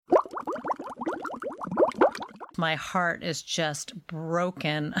my heart is just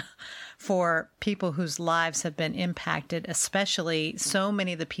broken for people whose lives have been impacted, especially so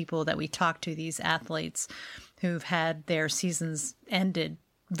many of the people that we talk to, these athletes who've had their seasons ended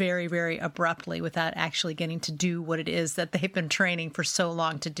very, very abruptly without actually getting to do what it is that they've been training for so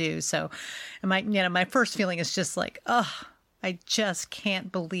long to do. So my first feeling is just like, oh, I just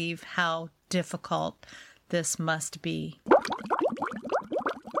can't believe how difficult this must be.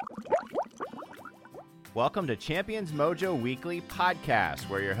 Welcome to Champions Mojo Weekly Podcast,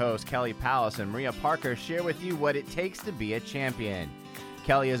 where your hosts Kelly Palace and Maria Parker share with you what it takes to be a champion.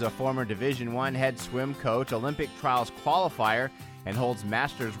 Kelly is a former Division I head swim coach, Olympic trials qualifier, and holds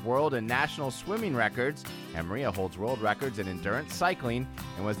Masters World and National swimming records. And Maria holds world records in endurance cycling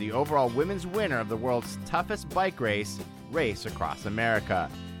and was the overall women's winner of the world's toughest bike race, Race Across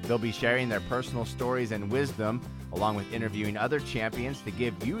America. They'll be sharing their personal stories and wisdom, along with interviewing other champions to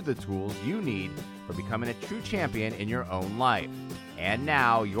give you the tools you need for becoming a true champion in your own life. And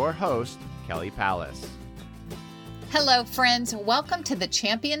now, your host, Kelly Palace. Hello, friends. Welcome to the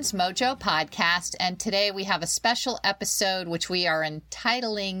Champions Mojo podcast. And today we have a special episode which we are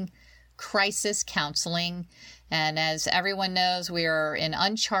entitling Crisis Counseling. And as everyone knows, we are in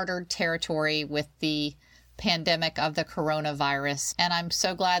uncharted territory with the pandemic of the coronavirus. And I'm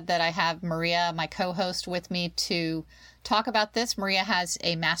so glad that I have Maria, my co-host, with me to talk about this. Maria has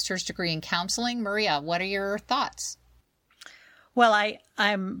a master's degree in counseling. Maria, what are your thoughts? Well, I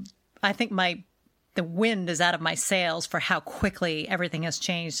think the wind is out of my sails for how quickly everything has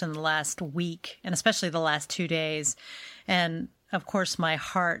changed in the last week, and especially the last 2 days. And of course, my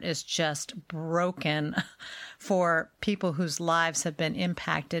heart is just broken for people whose lives have been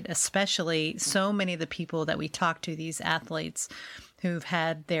impacted, especially so many of the people that we talk to, these athletes who've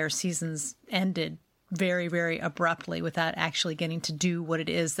had their seasons ended very, very abruptly without actually getting to do what it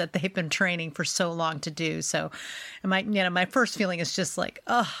is that they've been training for so long to do. So my first feeling is just like,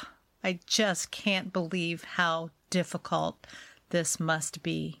 oh, I just can't believe how difficult this must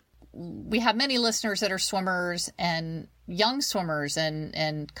be. We have many listeners that are swimmers and young swimmers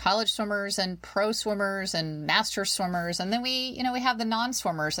and college swimmers and pro swimmers and master swimmers. And then we have the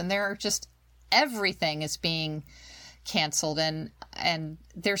non-swimmers, and they're just, everything is being canceled. And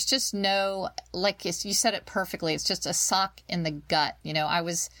there's just no, like you said it perfectly, it's just a sock in the gut. I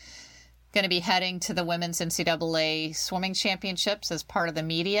was going to be heading to the Women's NCAA Swimming Championships as part of the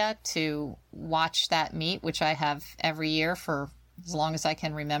media to watch that meet, which I have every year for as long as I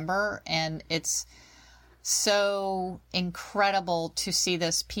can remember. And it's so incredible to see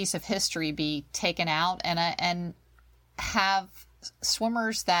this piece of history be taken out and have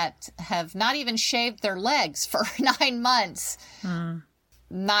swimmers that have not even shaved their legs for 9 months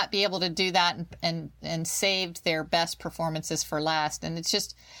not be able to do that and saved their best performances for last. And it's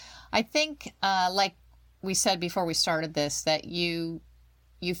just, I think, like we said before we started this, that you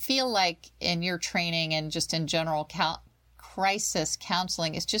feel like in your training and just in general crisis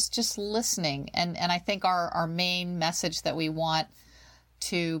counseling is just listening. And I think our main message that we want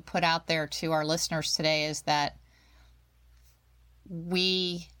to put out there to our listeners today is that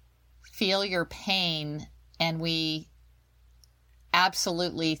we feel your pain, and we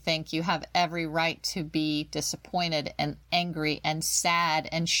absolutely think you have every right to be disappointed and angry and sad.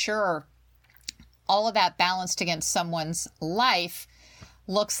 And sure, all of that balanced against someone's life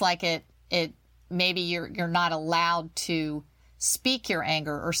looks like it maybe you're not allowed to speak your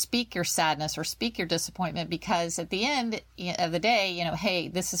anger or speak your sadness or speak your disappointment, because at the end of the day, hey,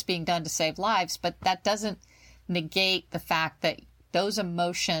 this is being done to save lives, but that doesn't negate the fact that those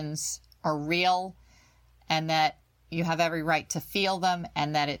emotions are real and that you have every right to feel them,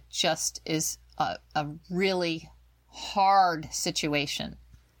 and that it just is a really hard situation.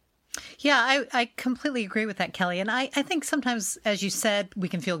 Yeah, I completely agree with that, Kelly. And I think sometimes, as you said, we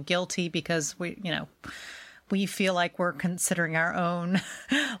can feel guilty because we feel like we're considering our own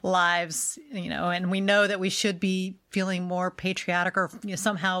lives, and we know that we should be feeling more patriotic, or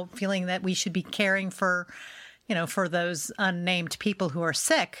somehow feeling that we should be caring for those unnamed people who are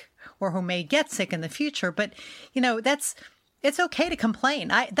sick or who may get sick in the future. But, it's okay to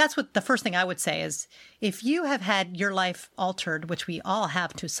complain. That's what the first thing I would say is, if you have had your life altered, which we all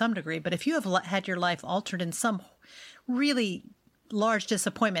have to some degree, but if you have had your life altered in some really large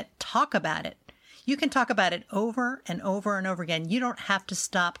disappointment, talk about it. You can talk about it over and over and over again. You don't have to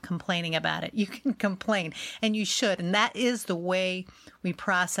stop complaining about it. You can complain, and you should. And that is the way we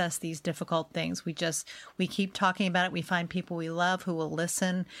process these difficult things. We keep talking about it. We find people we love who will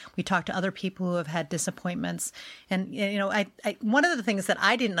listen. We talk to other people who have had disappointments. And, one of the things that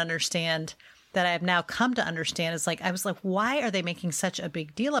I didn't understand that I have now come to understand is I was like, why are they making such a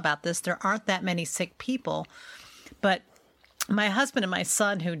big deal about this? There aren't that many sick people. But my husband and my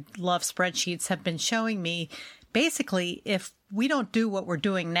son, who love spreadsheets, have been showing me basically if we don't do what we're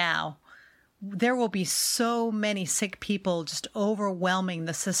doing now, there will be so many sick people just overwhelming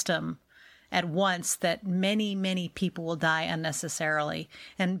the system at once that many, many people will die unnecessarily.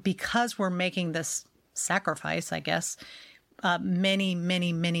 And because we're making this sacrifice, I guess, many,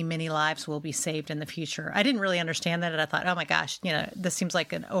 many, many, many lives will be saved in the future. I didn't really understand that. And I thought, oh my gosh, this seems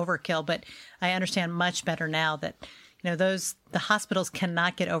like an overkill, but I understand much better now that, the hospitals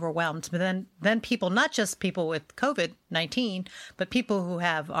cannot get overwhelmed. But then people, not just people with COVID-19, but people who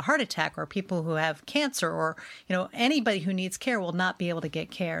have a heart attack or people who have cancer or, anybody who needs care will not be able to get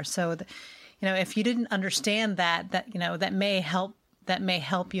care. So, if you didn't understand that may help. That may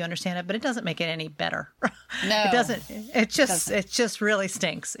help you understand it, but it doesn't make it any better. No, it doesn't. It just really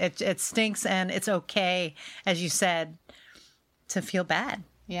stinks. It stinks, and it's okay, as you said, to feel bad.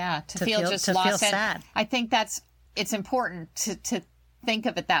 Yeah, to feel lost. Feel sad. I think it's important to think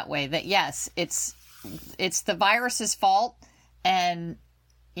of it that way. That yes, it's the virus's fault, and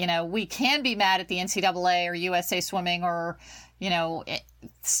we can be mad at the NCAA or USA Swimming or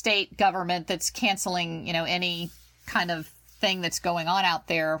state government that's canceling any kind of thing that's going on out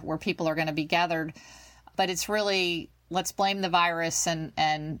there where people are going to be gathered. But it's really, let's blame the virus,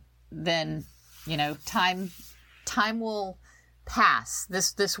 and then time will pass.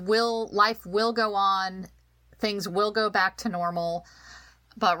 Life will go on, things will go back to normal.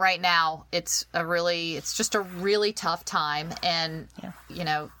 But right now it's just a really tough time, and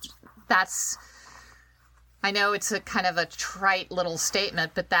I know it's a kind of a trite little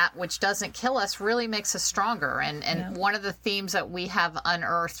statement, but that which doesn't kill us really makes us stronger. And one of the themes that we have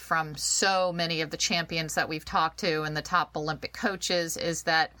unearthed from so many of the champions that we've talked to and the top Olympic coaches is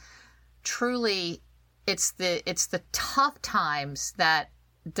that truly it's the tough times that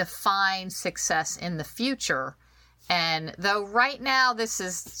define success in the future. And though right now this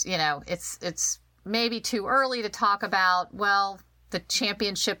is, it's maybe too early to talk about, the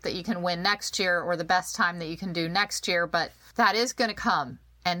championship that you can win next year or the best time that you can do next year, but that is going to come.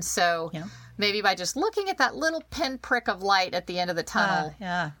 And so maybe by just looking at that little pinprick of light at the end of the tunnel.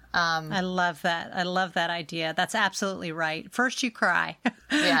 I love that. I love that idea. That's absolutely right. First you cry.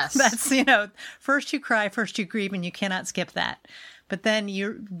 Yes. That's, first you cry, first you grieve, and you cannot skip that. But then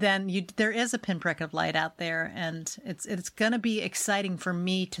there is a pinprick of light out there, and it's going to be exciting for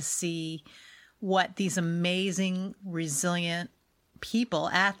me to see what these amazing, resilient people,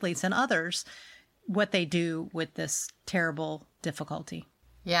 athletes and others, what they do with this terrible difficulty.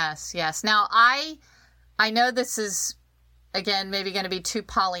 Yes. Now, I know this is, again, maybe going to be too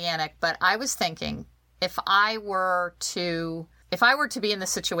Pollyannic, but I was thinking if I were to be in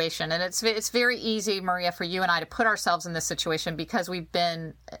this situation, and it's very easy, Maria, for you and I to put ourselves in this situation because we've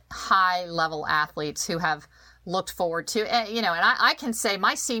been high-level athletes who have looked forward to, and I can say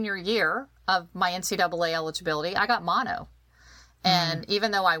my senior year of my NCAA eligibility, I got mono. And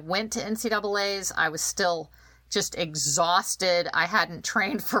even though I went to NCAAs, I was still just exhausted. I hadn't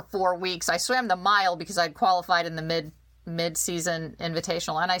trained for 4 weeks. I swam the mile because I'd qualified in the mid-season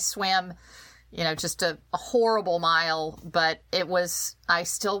invitational. And I swam, just a horrible mile, but I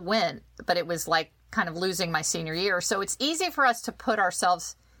still went, but it was like kind of losing my senior year. So it's easy for us to put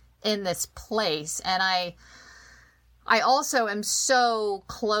ourselves in this place. And I also am so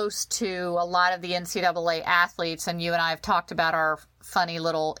close to a lot of the NCAA athletes, and you and I have talked about our funny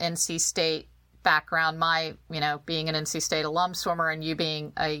little NC State background, my, being an NC State alum swimmer and you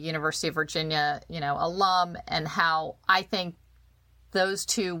being a University of Virginia, alum, and how I think those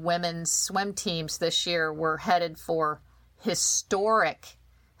two women's swim teams this year were headed for historic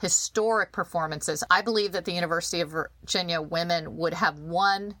performances. I believe that the University of Virginia women would have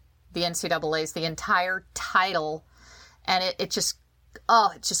won the NCAAs, the entire title. And it just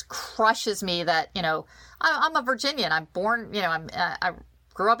crushes me that, I'm a Virginian. I'm born, I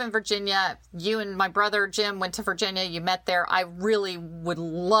grew up in Virginia. You and my brother, Jim, went to Virginia. You met there. I really would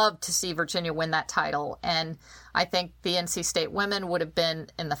love to see Virginia win that title. And I think the NC State women would have been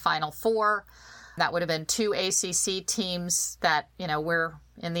in the Final Four. That would have been 2 ACC teams that, we're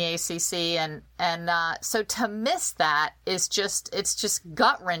in the ACC. And so to miss that it's just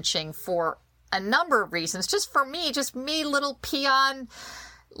gut-wrenching for a number of reasons. Just for me, little peon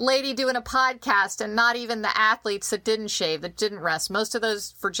lady doing a podcast, and not even the athletes that didn't shave, that didn't rest. Most of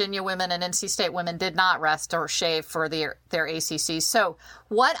those Virginia women and NC State women did not rest or shave for their ACC. So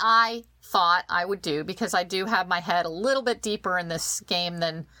what I thought I would do, because I do have my head a little bit deeper in this game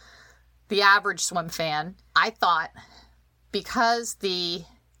than the average swim fan, I thought, because the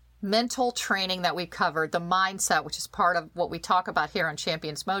mental training that we covered, the mindset, which is part of what we talk about here on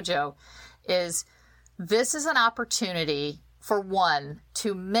Champions Mojo, is This is an opportunity for one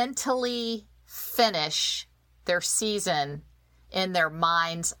to mentally finish their season in their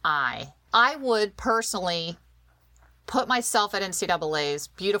mind's eye. I would personally put myself at NCAA's,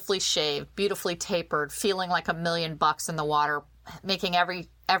 beautifully shaved, beautifully tapered, feeling like $1 million in the water, making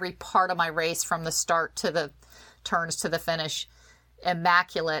every part of my race from the start to the turns to the finish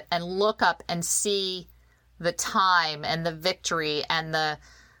immaculate, and look up and see the time and the victory and the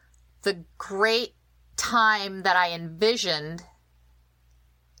great time that I envisioned.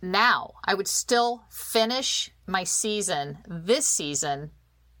 Now I would still finish my season, this season,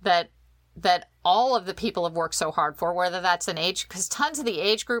 that all of the people have worked so hard for, whether that's an age, because tons of the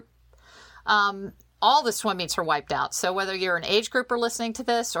age group, all the swim meets are wiped out. So whether you're an age grouper listening to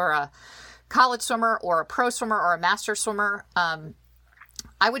this, or a college swimmer, or a pro swimmer, or a master swimmer,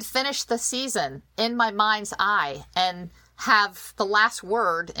 I would finish the season in my mind's eye and have the last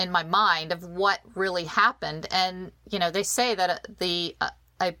word in my mind of what really happened. And, you know, they say that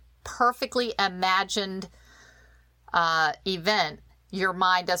a perfectly imagined event, your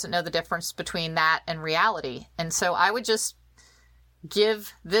mind doesn't know the difference between that and reality. And so I would just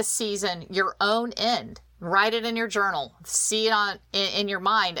give this season your own end. Write it in your journal, see it in your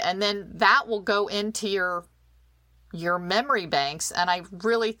mind, and then that will go into your memory banks. And I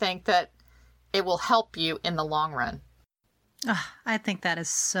really think that it will help you in the long run. Oh, I think that is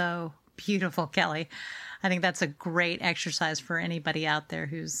so beautiful, Kelly. I think that's a great exercise for anybody out there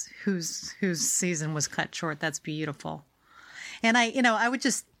whose season was cut short. That's beautiful. And I would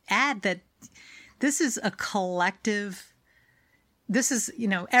just add that this is a collective. This is,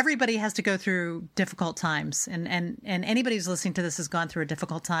 everybody has to go through difficult times, and anybody who's listening to this has gone through a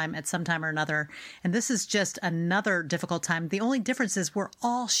difficult time at some time or another. And this is just another difficult time. The only difference is we're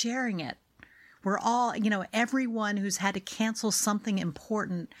all sharing it. We're all, everyone who's had to cancel something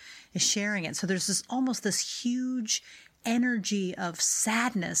important is sharing it. So there's almost this huge energy of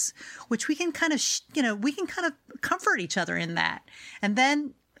sadness, which we can kind of, comfort each other in that. And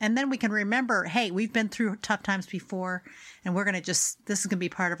then we can remember, hey, we've been through tough times before, and we're going to this is going to be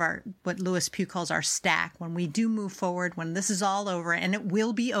part of what Lewis Pugh calls our stack. When we do move forward, when this is all over, and it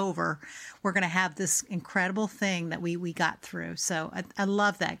will be over, we're going to have this incredible thing that we got through. So I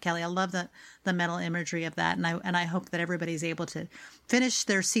love that, Kelly. I love the mental imagery of that. And I hope that everybody's able to finish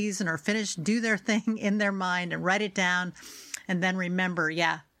their season or do their thing in their mind and write it down. And then remember,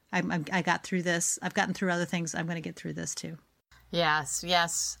 I got through this. I've gotten through other things. I'm going to get through this too.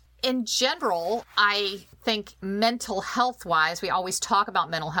 Yes. In general, I think mental health-wise, we always talk about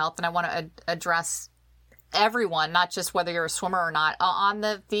mental health, and I want to address everyone, not just whether you're a swimmer or not, on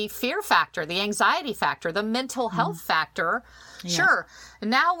the fear factor, the anxiety factor, the mental health factor. Yeah. Sure.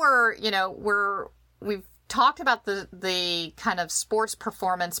 Now we've talked about the kind of sports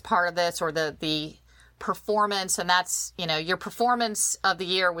performance part of this, or the performance, and that's, your performance of the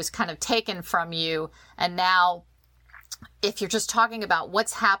year was kind of taken from you, and now if you're just talking about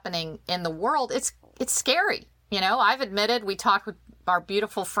what's happening in the world, it's scary. I've admitted, we talked with our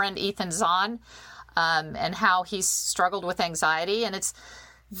beautiful friend Ethan Zahn, and how he's struggled with anxiety. And it's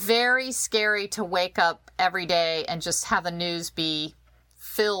very scary to wake up every day and just have the news be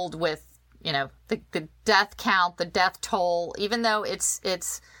filled with, the death count, the death toll, even though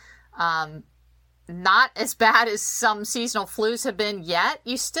it's not as bad as some seasonal flus have been yet.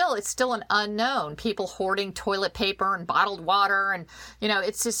 It's still an unknown. People hoarding toilet paper and bottled water, and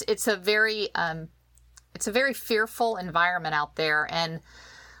it's a very fearful environment out there. And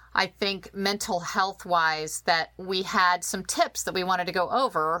I think mental health wise, that we had some tips that we wanted to go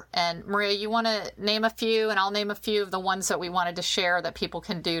over. And Maria, you want to name a few, and I'll name a few of the ones that we wanted to share that people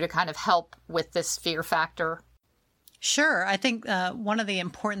can do to kind of help with this fear factor. Sure. I think one of the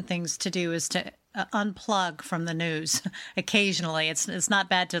important things to do is to unplug from the news occasionally. It's not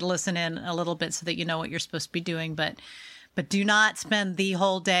bad to listen in a little bit so that you know what you're supposed to be doing, but do not spend the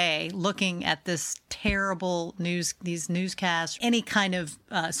whole day looking at this terrible news, these newscasts, any kind of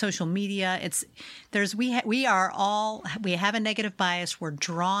social media. We have a negative bias. We're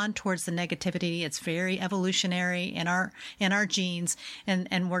drawn towards the negativity. It's very evolutionary in our genes,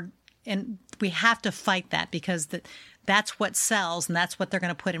 and we have to fight that, because that's what sells, and that's what they're going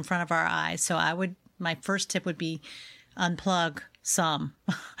to put in front of our eyes. So my first tip would be unplug some.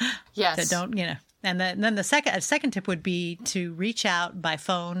 Yes. So don't, and then the second tip would be to reach out by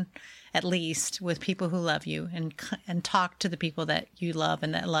phone, at least, with people who love you, and talk to the people that you love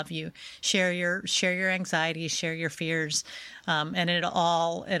and that love you. Share your anxieties, share your fears. And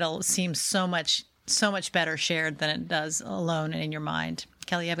it'll seem so much better shared than it does alone and in your mind.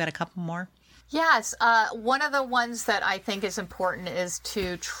 Kelly, I've got a couple more. Yes. One of the ones that I think is important is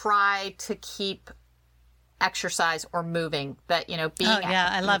to try to keep exercise or moving. That, you know, being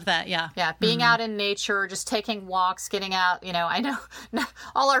I love that. Yeah. Yeah, being out in nature, just taking walks, getting out. You know, I know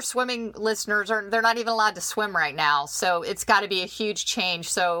all our swimming listeners they're not even allowed to swim right now. So it's got to be a huge change.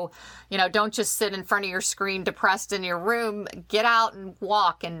 So, you know, don't just sit in front of your screen depressed in your room. Get out and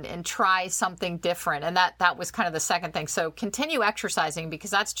walk and try something different. And that was kind of the second thing. So continue exercising, because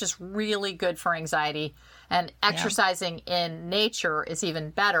that's just really good for anxiety. And exercising in nature is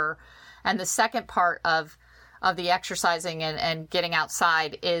even better. And the second part of the exercising and getting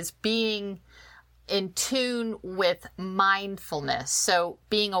outside is being in tune with mindfulness. So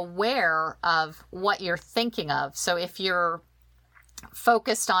being aware of what you're thinking of. So if you're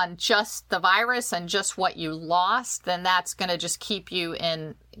focused on just the virus and just what you lost, then that's going to just keep you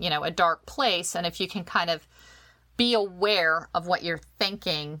in, you know, a dark place. And if you can kind of be aware of what you're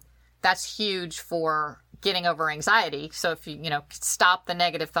thinking, that's huge for getting over anxiety. So if you stop the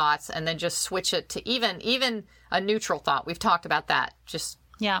negative thoughts and then just switch it to even a neutral thought. We've talked about that. Just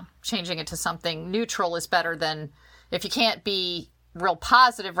changing it to something neutral is better than, if you can't be real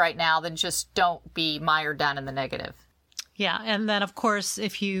positive right now, then just don't be mired down in the negative. Yeah. And then, of course,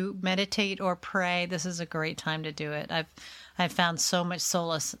 if you meditate or pray, this is a great time to do it. I've found so much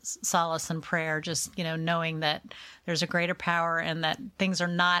solace in prayer, just, you know, knowing that there's a greater power and that things are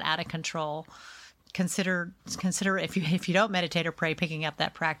not out of control. Consider if you don't meditate or pray, picking up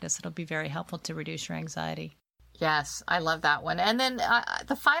that practice. It'll be very helpful to reduce your anxiety. Yes, I love that one. And then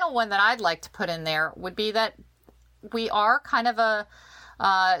the final one that I'd like to put in there would be that we are kind of a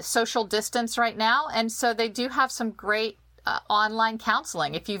social distance right now. And so they do have some great online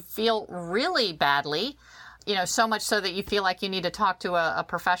counseling. If you feel really badly, you know, so much so that you feel like you need to talk to a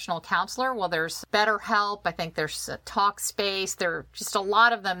professional counselor, well, there's BetterHelp. I think there's Talkspace. There are just a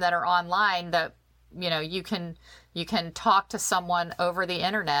lot of them that are online that, you know, you can talk to someone over the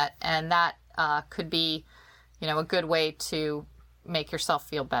internet, and that could be, you know, a good way to make yourself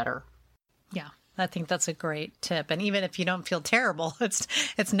feel better. Yeah, I think that's a great tip. And even if you don't feel terrible,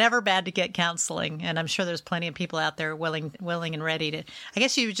 it's never bad to get counseling. And I'm sure there's plenty of people out there willing and ready to. I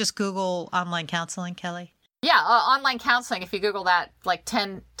guess you would just Google online counseling, Kelly. Yeah, online counseling. If you Google that, like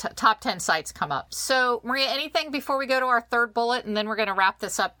top 10 sites come up. So, Maria, anything before we go to our third bullet, and then we're going to wrap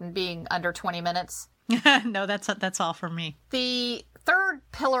this up in being under 20 minutes? No, that's all for me. The third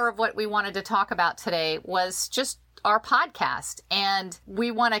pillar of what we wanted to talk about today was just our podcast. And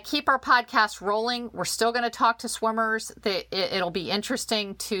we want to keep our podcast rolling. We're still going to talk to swimmers. It'll be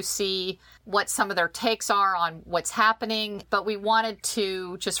interesting to see what some of their takes are on what's happening. But we wanted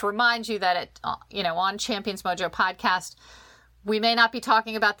to just remind you that on Champions Mojo podcast, we may not be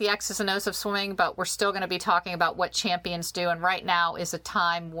talking about the X's and O's of swimming, but we're still going to be talking about what champions do. And right now is a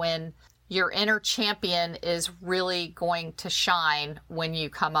time when your inner champion is really going to shine when you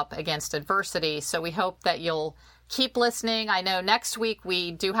come up against adversity. So we hope that you'll keep listening. I know next week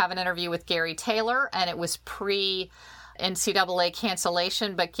we do have an interview with Gary Taylor, and it was pre-NCAA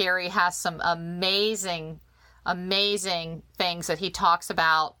cancellation, but Gary has some amazing things that he talks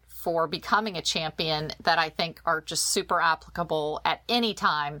about for becoming a champion that I think are just super applicable at any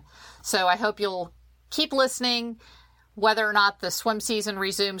time. So I hope you'll keep listening, whether or not the swim season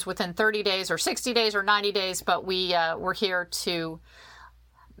resumes within 30 days or 60 days or 90 days, but we're here to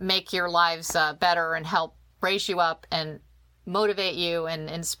make your lives better and help raise you up and motivate you and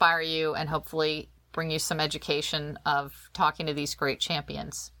inspire you and hopefully bring you some education of talking to these great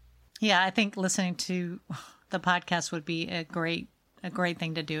champions. Yeah, I think listening to the podcast would be a great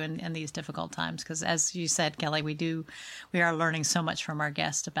thing to do in these difficult times, because as you said, Kelly, we are learning so much from our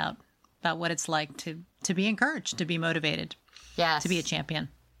guests about what it's like to be encouraged, to be motivated, yes, to be a champion.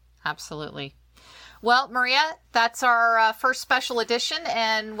 Absolutely. Well, Maria, that's our first special edition,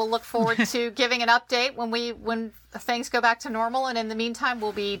 and we'll look forward to giving an update when things go back to normal. And in the meantime,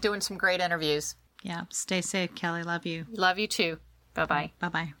 we'll be doing some great interviews. Yeah. Stay safe, Kelly. Love you. Love you too. Bye-bye.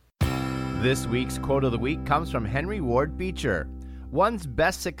 Bye-bye. This week's quote of the week comes from Henry Ward Beecher. One's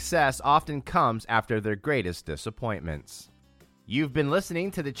best success often comes after their greatest disappointments. You've been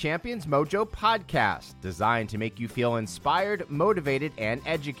listening to the Champions Mojo podcast, designed to make you feel inspired, motivated, and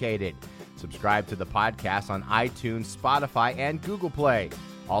educated. Subscribe to the podcast on iTunes, Spotify, and Google Play.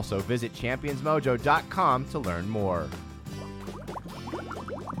 Also visit championsmojo.com to learn more.